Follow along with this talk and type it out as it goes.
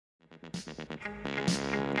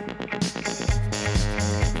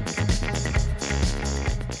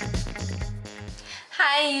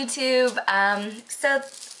Hi YouTube. So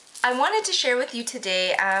I wanted to share with you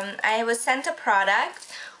today, I was sent a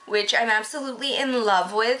product which I'm absolutely in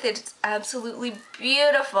love with. It's absolutely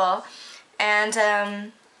beautiful, and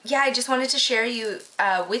yeah, I just wanted to share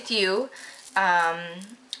with you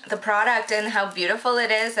the product and how beautiful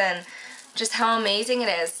it is and just how amazing it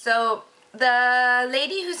is. So the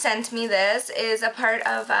lady who sent me this is a part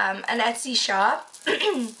of an Etsy shop.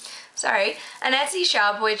 Sorry, an Etsy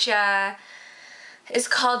shop which is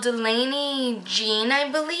called Delaney, I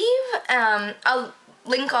believe. I'll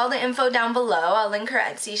link all the info down below. I'll link her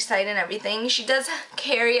Etsy site and everything. She does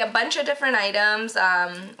carry a bunch of different items,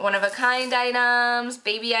 one-of-a-kind items,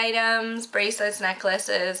 baby items, bracelets,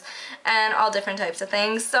 necklaces, and all different types of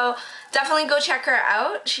things. So definitely go check her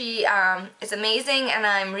out. She is amazing, and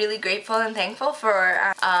I'm really grateful and thankful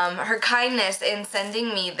for her kindness in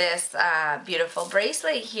sending me this beautiful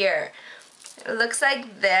bracelet here. It looks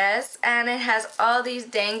like this, and it has all these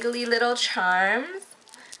dangly little charms.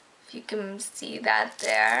 If you can see that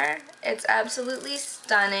there. It's absolutely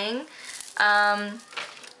stunning.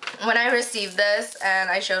 When I received this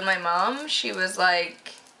and I showed my mom, she was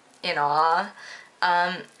like in awe.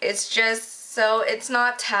 It's just so, it's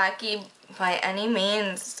not tacky by any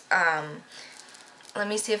means. Let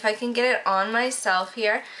me see if I can get it on myself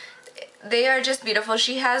here. They are just beautiful.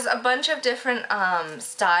 She has a bunch of different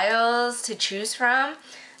styles to choose from.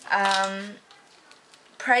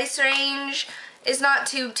 Price range is not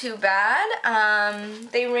too bad.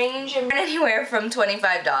 They range anywhere from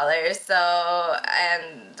 $25, so,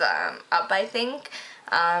 and up, I think.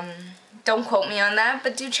 Don't quote me on that,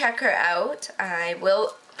 but do check her out. I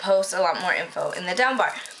will post a lot more info in the down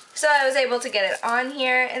bar. So I was able to get it on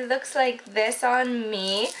here. It looks like this on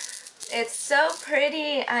me. It's so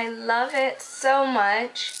pretty. I love it so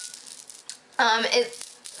much.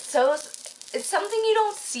 It's something you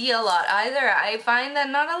don't see a lot either. I find that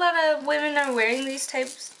not a lot of women are wearing these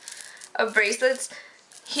types of bracelets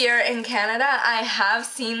here in Canada. I have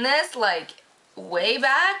seen this like way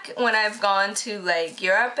back when I've gone to like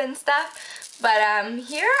Europe and stuff, but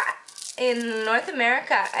here in North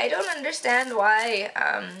America, I don't understand why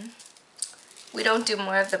we don't do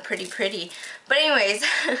more of the pretty. But anyways,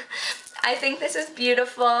 I think this is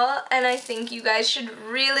beautiful, and I think you guys should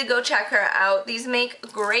really go check her out. These make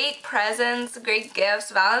great presents, great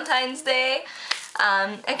gifts, Valentine's Day,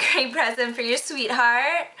 a great present for your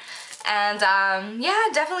sweetheart. And yeah,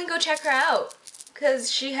 definitely go check her out, because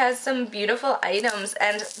she has some beautiful items,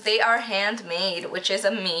 and they are handmade, which is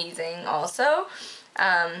amazing also.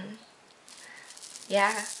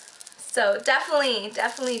 Yeah. So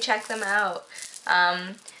definitely check them out.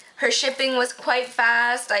 Her shipping was quite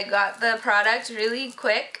fast. I got the product really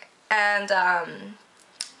quick, and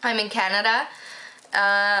I'm in Canada.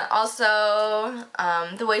 Also,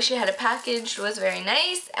 the way she had it packaged was very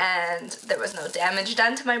nice, and there was no damage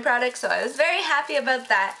done to my product, so I was very happy about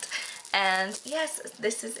that. And yes,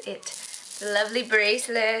 this is it. The lovely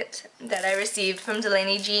bracelet that I received from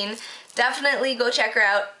Delaney. Definitely go check her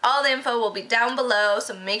out. All the info will be down below,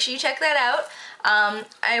 so make sure you check that out.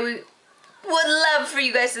 I would love for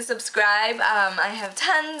you guys to subscribe. I have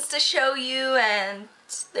tons to show you, and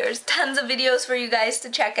there's tons of videos for you guys to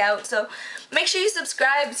check out, so make sure you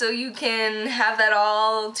subscribe so you can have that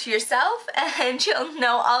all to yourself and you'll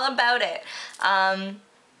know all about it.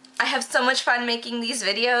 I have so much fun making these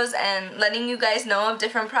videos and letting you guys know of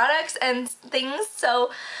different products and things,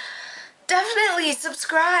 so definitely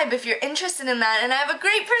subscribe if you're interested in that. And I have a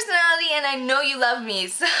great personality, and I know you love me,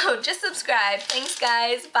 so just subscribe. Thanks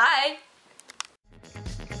guys, bye!